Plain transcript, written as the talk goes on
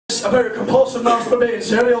It's about a compulsive masturbating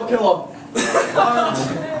serial killer. And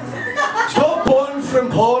it's called Born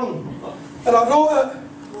from Porn. And I wrote it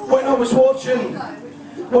when I was watching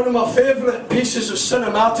one of my favourite pieces of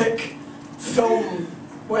cinematic film,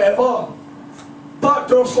 whatever,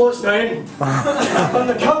 Backdoor Slots 9. And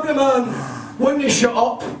the cameraman wouldn't shut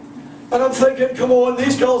up. And I'm thinking, come on,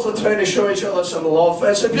 these girls are trying to show each other some love.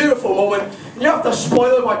 It's a beautiful moment. And you have to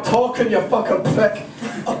spoil it by talking, you fucking prick.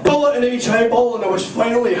 A bullet in each eyeball and it was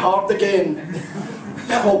finally hard again.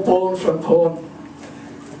 All Born from Porn.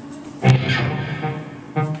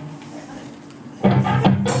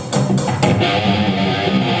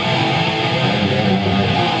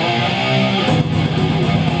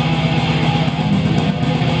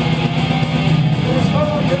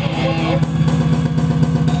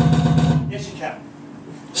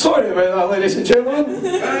 Sorry about that, ladies and gentlemen.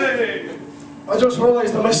 Hey. I just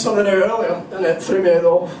realised I missed something out earlier and it threw me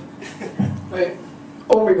off. Right,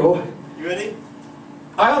 on we go. You ready?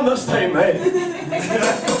 I am this time, mate.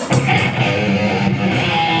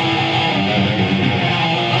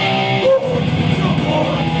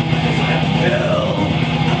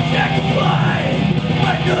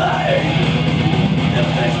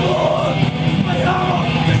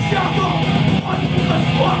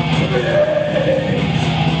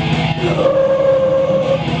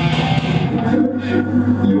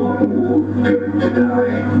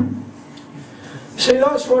 See,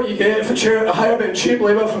 that's what you get if you're hiring cheap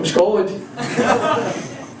labour from Scotland.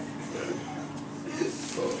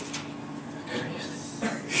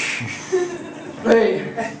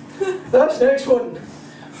 Right, this next one,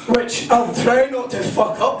 which I'm trying not to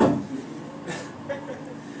fuck up,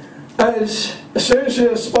 is essentially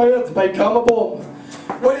inspired by Gamma Bomb.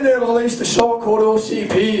 When they released the song called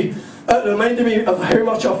OCP, it reminded me of how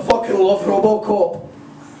much I fucking love Robocop.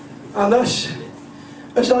 And this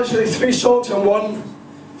is actually 3 songs in one,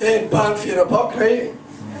 bang for your buck, right?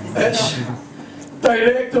 It's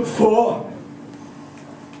Directive 4.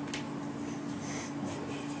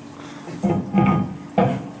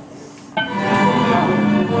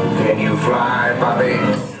 Can you fly, Bobby?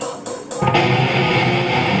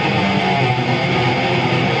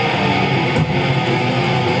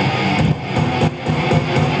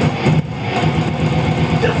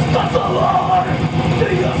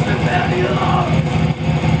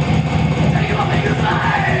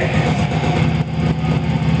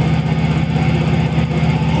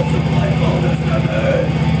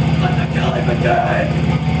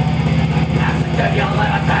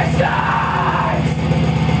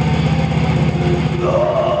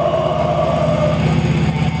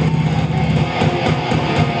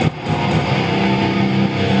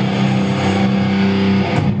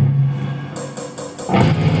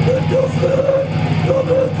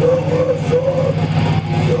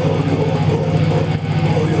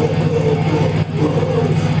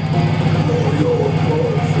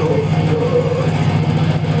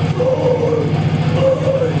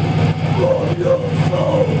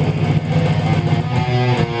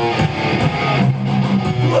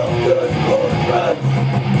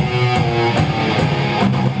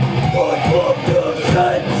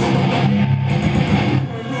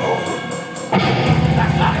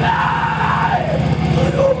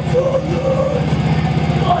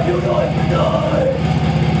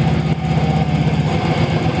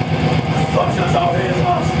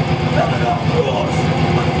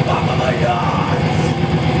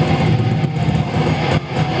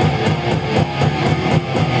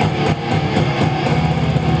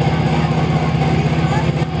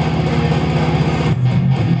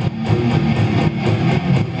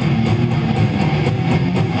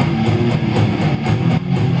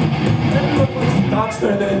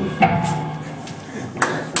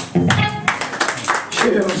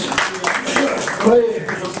 Cheers. Right.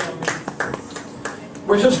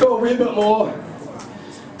 We just got a wee bit more.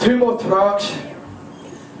 2 more tracks.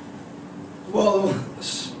 Well,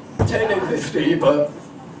 it's technically 3, but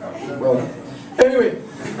well. Anyway,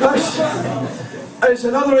 this is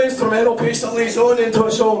another instrumental piece that leads on into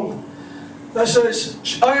a song. This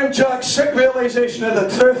is I Am Jack's sick realisation of the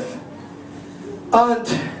truth and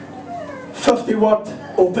 50-word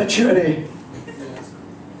obituary.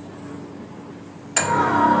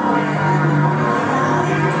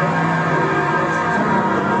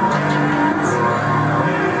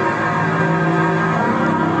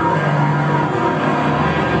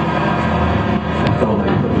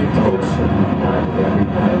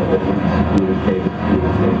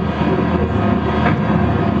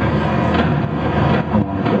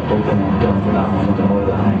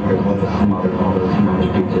 Some other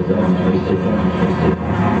pieces of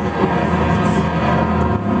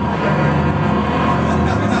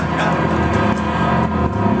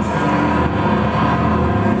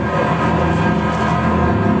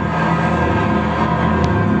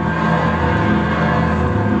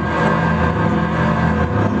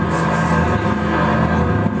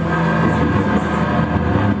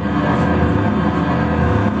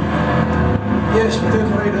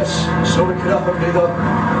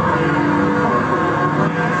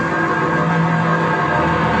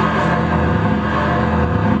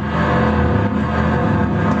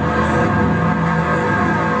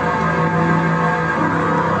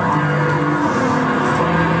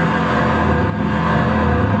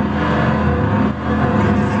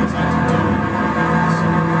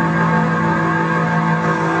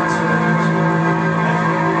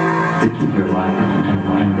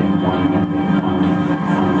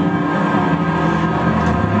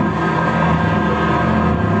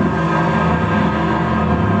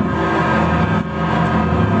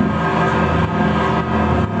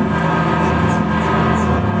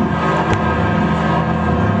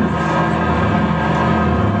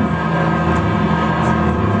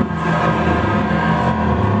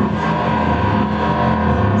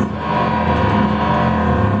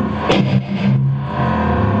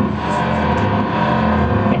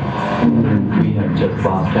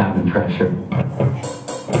pressure.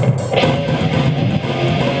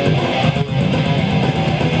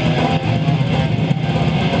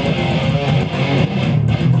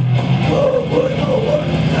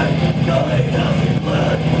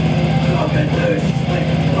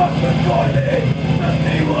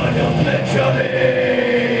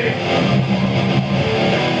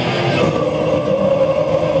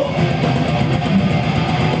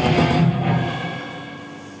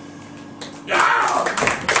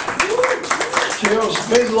 Cheers,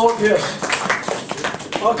 praise the Lord, yes.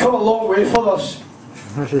 I've come a long way for this.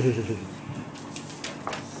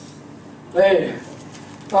 Hey,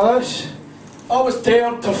 now this, I was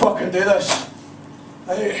dared to fucking do this.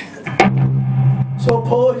 Hey, so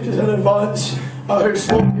apologies in advance of how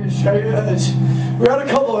smoky and shite it is. We had a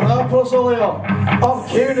couple of rappers earlier,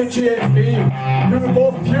 Arcade and GFB, who were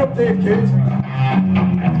both pure dead good.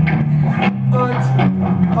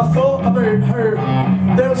 And I thought about how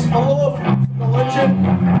there's a lot of religion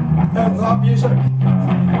in rap music,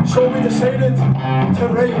 so we decided to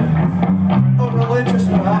write a religious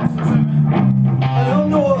rap. And I'm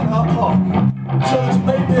not a rapper, so this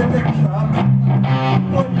might be a big crap,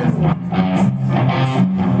 but you know.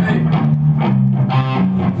 Right.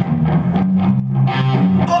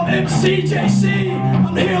 I'm MCJC,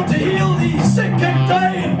 I'm here to heal these sick and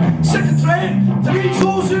dying, sick and trying to reach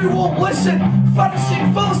those who won't listen.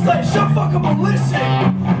 Pharisee, Philistine, shut fuck up and listen.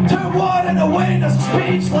 To war and away, there's a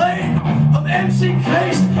speech line. I'm MC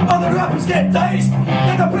Christ, other rappers get diced.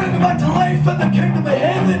 Then I bring them back to life in the kingdom of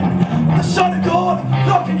heaven. I'm the Son of God,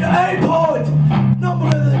 rocking your iPod. Number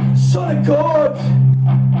of the Son of God.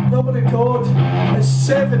 Number of God is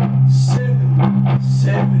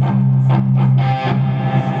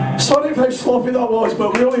 777. Sorry how sloppy that was,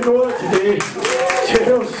 but we only know it today.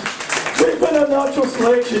 Cheers. We've been Unnatural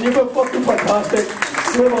selection, you've been fucking fantastic.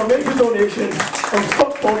 Remember, make a donation and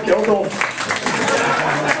fuck Bob Geldof.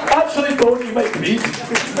 Actually don't, you might bleed.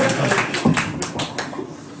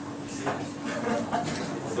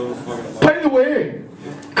 By the way,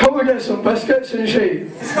 come and get some biscuits and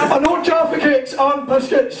shit. I know Jaffa cakes aren't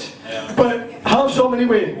biscuits, but have some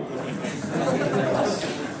anyway.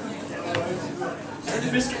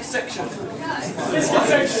 Biscuit section. Biscuit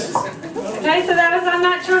section. Okay, so that was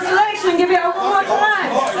Unnatural selection. Give it a one more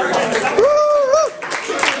time.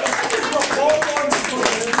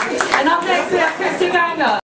 And up next we have 50 Banger.